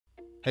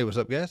Hey, what's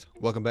up guys?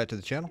 Welcome back to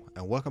the channel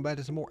and welcome back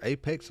to some more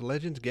Apex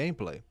Legends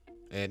gameplay.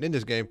 And in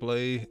this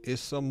gameplay is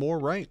some more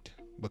ranked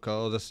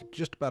because that's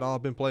just about all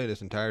I've been playing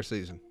this entire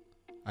season.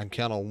 I can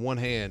count on one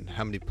hand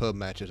how many pub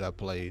matches I've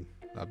played.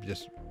 I've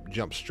just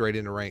jumped straight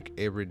into rank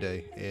every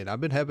day and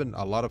I've been having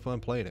a lot of fun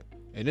playing it.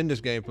 And in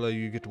this gameplay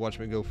you get to watch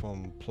me go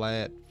from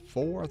Plat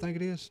 4 I think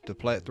it is to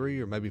Plat 3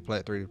 or maybe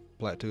Plat 3 to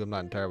Plat 2, I'm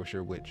not entirely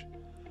sure which.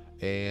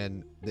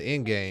 And the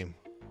end game,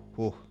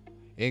 whew,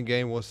 end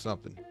game was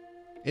something.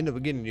 In the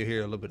beginning you hear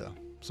a little bit of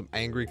some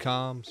angry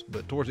comms,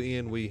 but towards the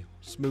end we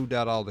smoothed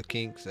out all the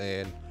kinks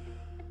and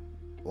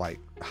like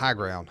high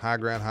ground.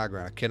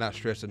 I cannot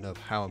stress enough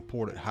how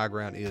important high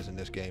ground is in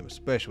this game,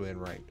 especially in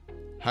ranked.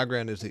 High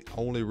ground is the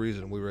only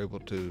reason we were able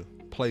to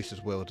place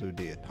as well as we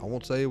did. I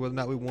won't say whether or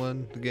not we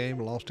won the game,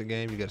 lost the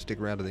game, you gotta stick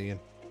around to the end.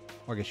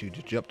 Or I guess you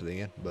just jump to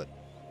the end, but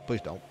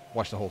please don't.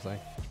 Watch the whole thing.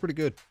 It's pretty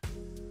good.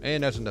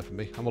 And that's enough for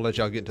me. I'm gonna let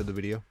y'all get into the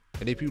video.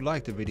 And if you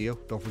like the video,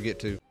 don't forget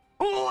to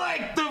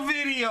like the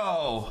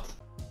video.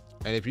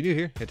 And if you're new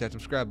here, hit that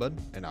subscribe button,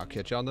 and I'll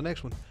catch y'all on the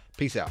next one.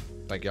 Peace out.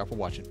 Thank y'all for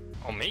watching.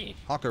 On me?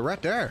 Hawker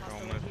right there.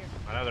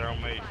 I know they're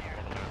on me.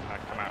 I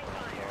come out from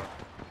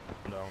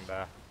the door. Don't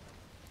die.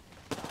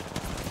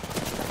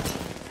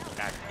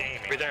 God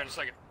damn it. Be there in a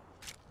second.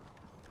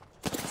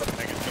 I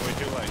think it's gonna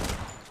be too late.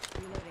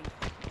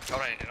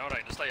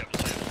 Alright, just stay up,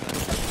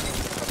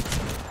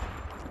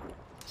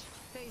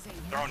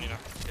 They're on you now.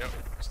 Yep,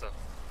 stuff.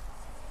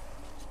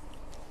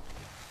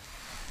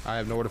 I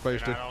have nowhere to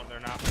face to. They're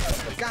not.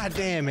 God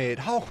damn it.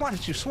 Hawk, why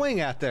did you swing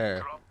out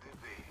there?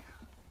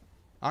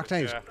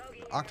 Octane's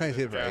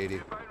hit for 80.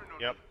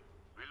 Yep.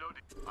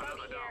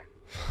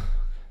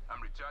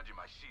 I'm recharging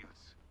my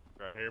shields.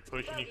 Right here,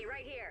 pushing you.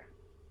 Right here.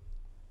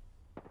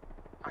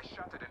 I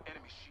shot at an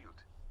enemy shield.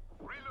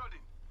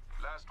 Reloading.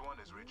 Last one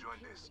has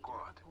rejoined their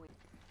squad.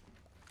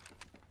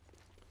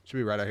 Should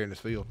be right out here in this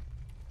field.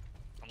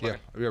 Yeah,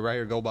 right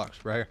here, gold box,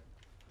 right here.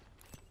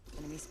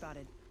 Enemy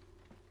spotted.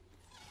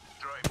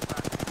 Throwing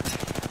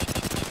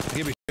back.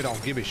 Give me shit on,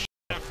 give me shit.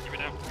 Give me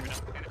down.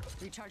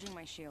 Recharging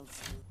my shields.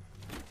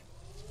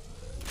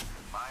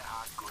 My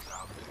heart goes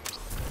out.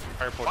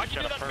 Purple, Why'd you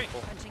you got do a that to me?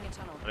 purple. Punching a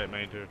tunnel. I didn't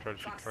mean to try to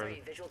shoot Fox further.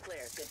 3, visual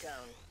clear. Good tone.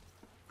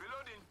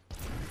 Reloading.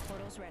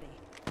 Portal's ready.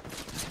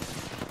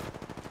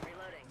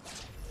 Reloading.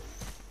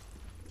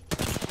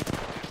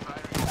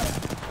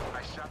 Firing.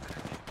 I shot at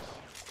an enemy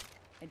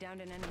shield. I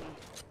downed an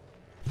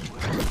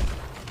enemy.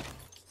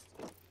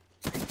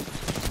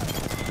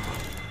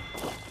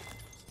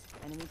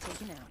 Enemy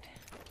taken out.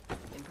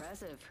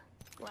 Impressive.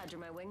 Glad you're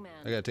my wingman.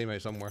 I got a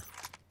teammate somewhere.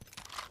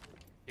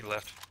 He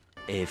left.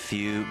 A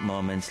few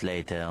moments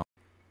later.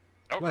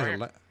 Oh, Where's right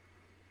the here.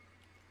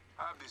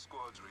 Have the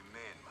squads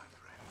remain, my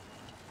friend.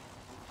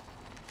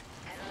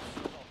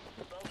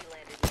 Bogey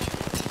landed.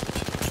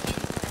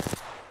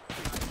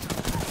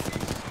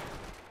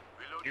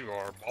 Reloading. You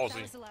are That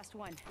ballsy. was the last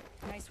one.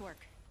 Nice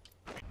work.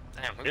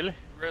 Damn, who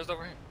rezzed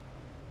over here?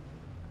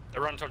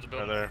 They're running towards the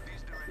building. These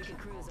We directions. can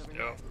cruise over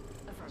Yep. here.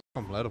 Affirm.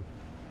 Come, let him.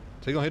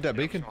 Is he gonna hit that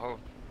beacon? Oh,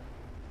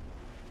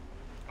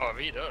 if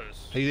he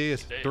does. He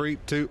is. Dead. 3,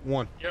 2,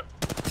 1. Yep.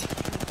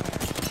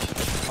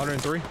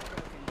 103. Broken.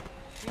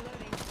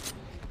 Reloading.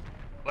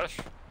 Flesh.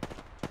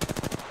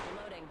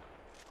 Reloading.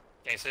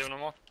 Can't see him no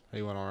more.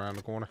 He went around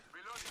the corner.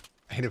 Reloading.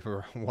 Hit it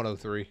for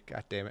 103.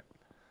 God damn it.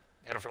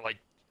 Hit him for like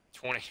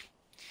 20.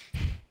 I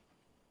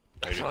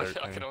Maybe can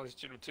 13. only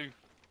shoot him 2.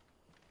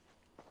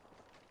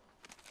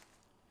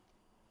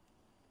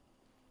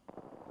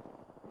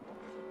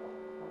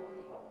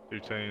 Two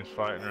teams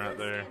fighting right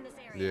there. In this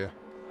area. Yeah.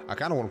 I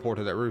kind of want to pour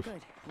to that roof.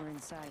 Good. We're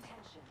inside.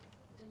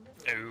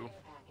 No.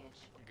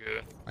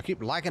 Good. I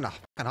keep liking the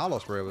fucking hollow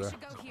spray over We there.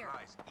 should go here.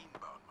 Prize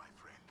inbound, my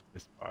friend.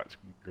 This spot's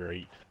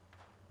great.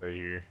 Right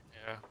here.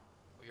 Yeah.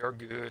 We are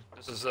good.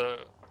 This is a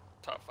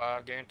top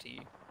 5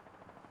 guarantee.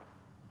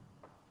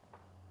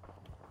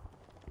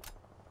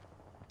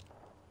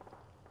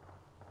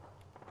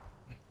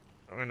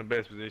 We're in the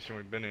best position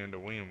we've been in to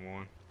win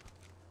one.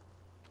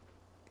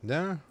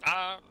 Yeah.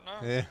 No.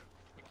 Yeah.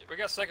 We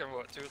got second,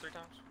 what, 2 or 3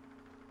 times?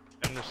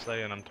 I'm just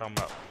saying, I'm talking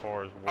about as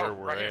far as Oh, where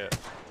we're at.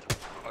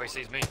 Oh, he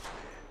sees me.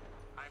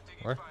 I'm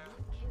taking Where? fire.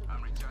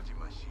 I'm recharging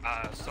my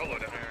shields. Solo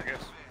down there, I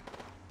guess.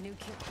 New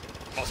kill.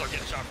 Also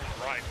getting shot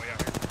from the right, way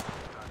out here.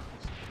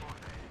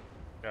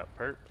 Got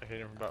perp. I hit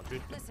him for about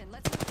 50. Listen,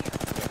 let's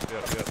move here.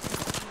 Yep.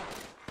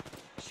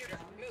 Shooter,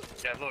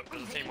 move. Yeah, look,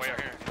 there's a team way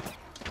out here.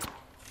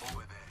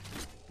 Over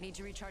there. Need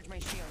to recharge my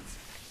shields.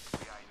 We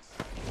are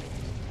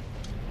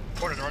inside.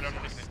 Corner right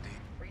underneath me.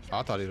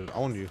 I thought he was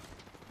on you.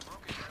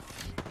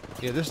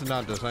 Yeah, this is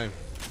not the same.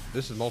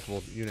 This is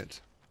multiple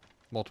units.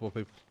 Multiple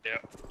people. Yeah.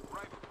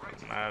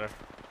 Doesn't matter.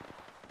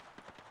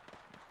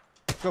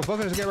 Go,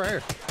 fucking this guy right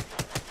here.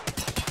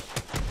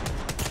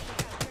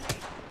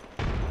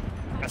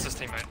 That's his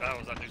teammate. That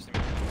was that dude's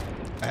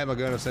teammate. I had my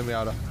gun and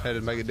semi-auto. Had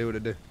to make it do what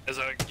it do. There's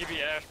a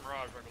Gibby Ash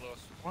Mirage right below us.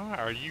 Why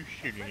are you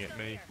shooting at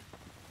me?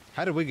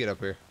 How did we get up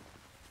here?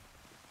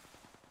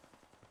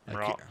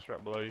 Rocks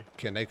right below you.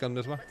 Can they come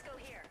this way? Let's go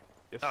here.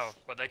 Yes. Oh,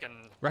 but they can.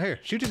 Right here.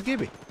 Shoot this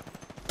Gibby.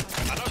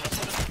 I know. That's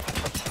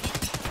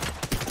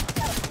what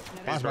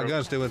Why is my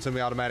gun still in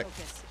semi-automatic?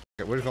 Focus.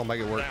 Okay, we're just gonna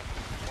make it work. Down.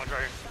 One's right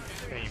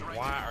here. Hey,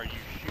 why are you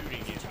shooting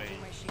at me?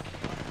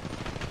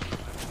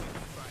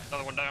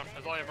 Another one down.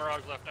 There's only a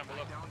Mirage left down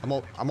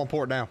below. I'm gonna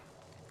pour it down.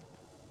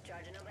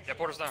 Charging over Yeah,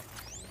 porter's down.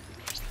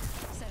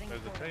 Setting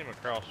There's a portal. team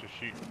across the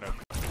shooting. No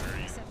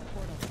fucking Set the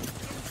portal.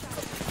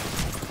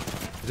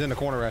 It's in the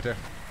corner right there.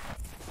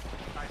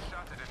 I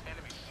shot at an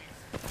enemy shield.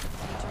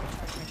 Need to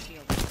recharge my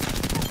shield.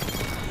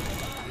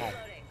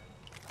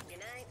 Good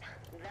night.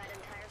 That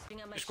entire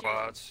Putting on my Two shield.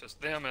 squads. It's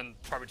them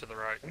and probably to the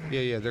right.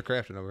 Yeah, they're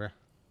crafting over there.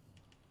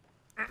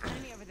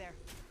 Enemy over there.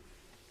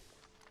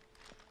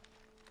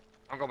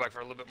 I'm going back for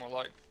a little bit more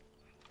light.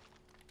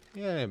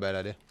 Yeah, ain't a bad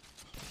idea.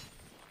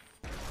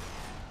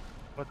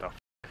 What the?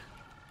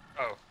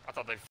 Oh, I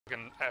thought they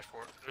fucking asked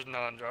for it. There's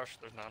none, Josh.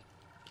 There's none.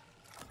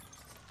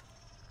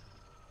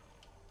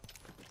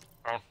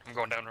 Oh, I'm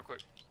going down real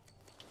quick.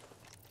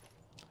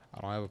 I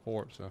don't have a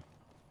port, so.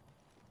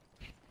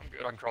 I'm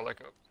good. I can crawl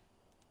back up.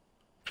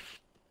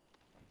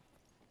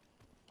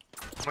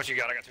 How much you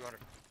got? I got 200.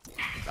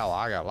 Oh,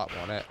 I got a lot more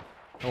than that.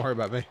 Don't worry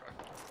about me.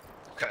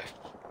 Okay.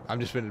 I'm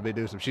just finna be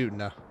doing some shooting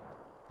now.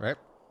 Right?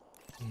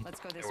 Let's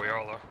go this Here way. we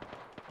all are.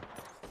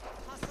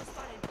 Hostile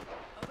spotted.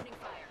 Opening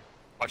fire.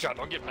 Watch out.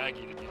 Don't get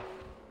Maggie again. In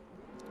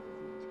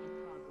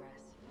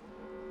progress.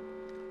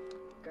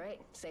 great.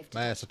 Safe to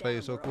Man, touch it's a pay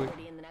down. so We're quick.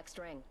 already in the next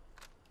ring.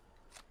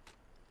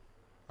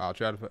 I'll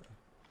try to put.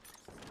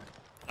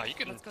 No, you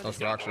can. Let's go Those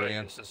this way. rocks are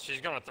in. It's just, she's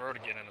gonna throw it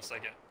again in a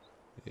second.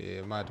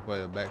 Yeah, might have to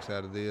play the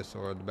backside of this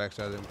or the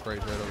backside of them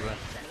crates right over there.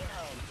 Sending it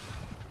home.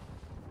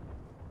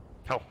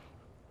 Oh,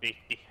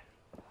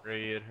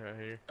 red right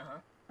here.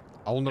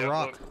 On the Yeah,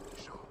 rock. look.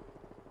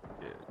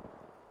 Yeah.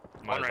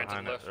 One Somebody's right to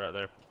behind the it, left. right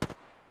there.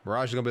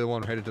 Mirage is gonna be the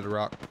one headed to the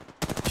rock.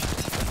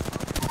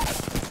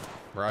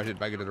 Mirage hit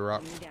back into the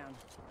rock. Enemy down.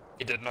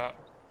 He did not.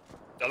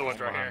 The other one's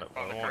right Behind here. it,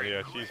 On the one, crate.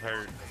 yeah, she's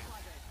hurt.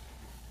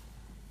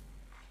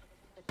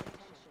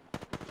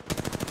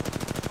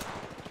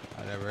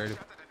 I never heard it.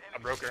 I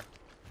broke her.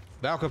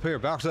 Balk up here.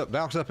 Balk's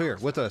up here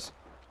with us.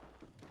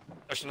 No,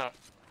 she's not.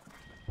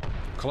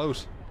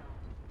 Close.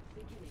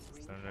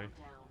 Underneath.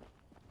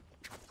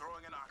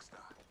 Throwing an ox star.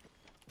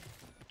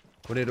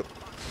 We need to.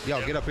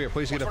 Y'all get up here.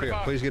 Please get up here.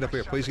 Please get up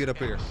here. Please get up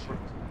here.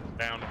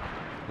 Down.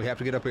 We have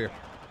to get up here.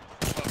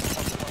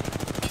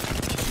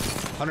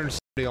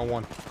 170 on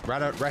one.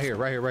 Right out. Right here.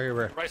 Right here. Right here.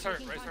 Right here. Race hurt.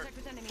 Making Race hurt. contact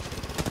with enemy.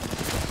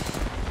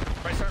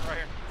 Race hurt right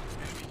here.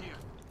 Enemy here.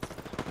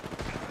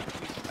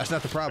 That's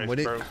not the problem. We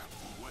need. Bro. God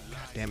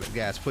damn it,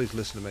 guys! Please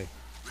listen to me.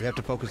 We have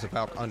to focus the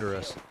Valk under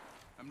us.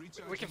 I'm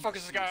recharging. We can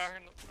focus this guy out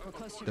here. We're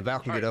close to The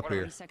Valk can get up Alright,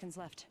 here. 30 seconds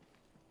left.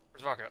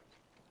 Where's Valk at?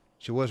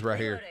 She was right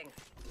here. Reloading.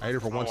 I hit her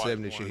for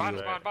 170. She Behind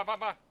us, healed.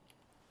 behind.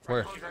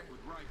 Where? With rifle.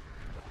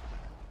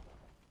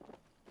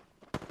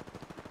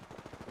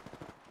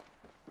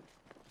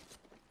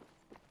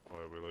 Well,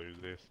 we lose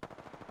this.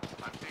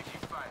 I'm taking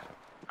fire.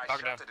 I Knock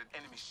it shot down. at an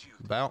enemy shield.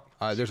 Valk.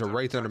 There's a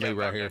wraith under me Yeah, right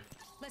Valk here. there.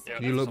 Listen, Yeah.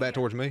 Can you look back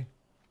towards me?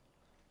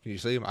 Can you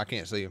see him? I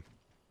can't see him.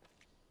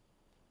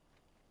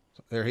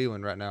 They're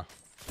healing right now.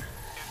 Empty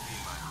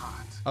my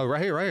heart. Oh,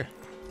 right here, right here.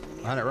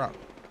 Behind that rock.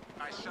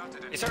 I shot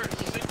at an He's hurt.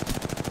 See?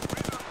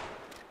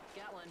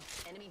 Got one.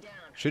 Enemy down.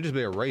 Should just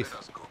be a wraith. Let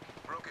us go.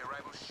 Broke a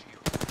rival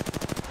shield.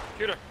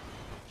 Shoot her.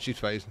 She's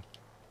phasing.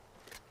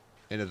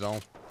 In the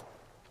zone.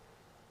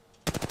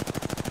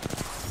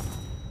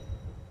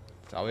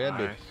 That's all we had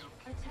to do.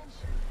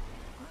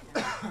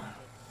 Nice.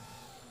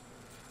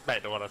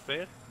 Back to what I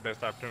said.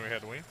 Best opportunity we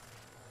had to win.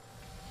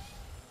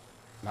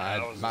 My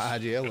that was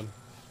IGLing.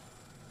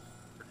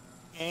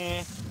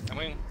 I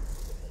mean,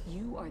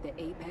 you are the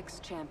Apex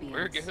champions.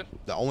 we're good.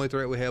 The only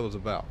threat we had was a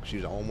Valk.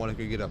 She's the only one that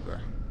could get up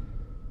there.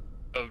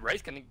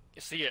 Race can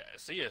see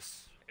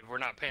us if we're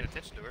not paying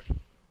attention to her.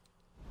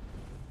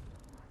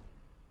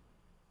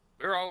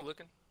 We're all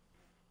looking.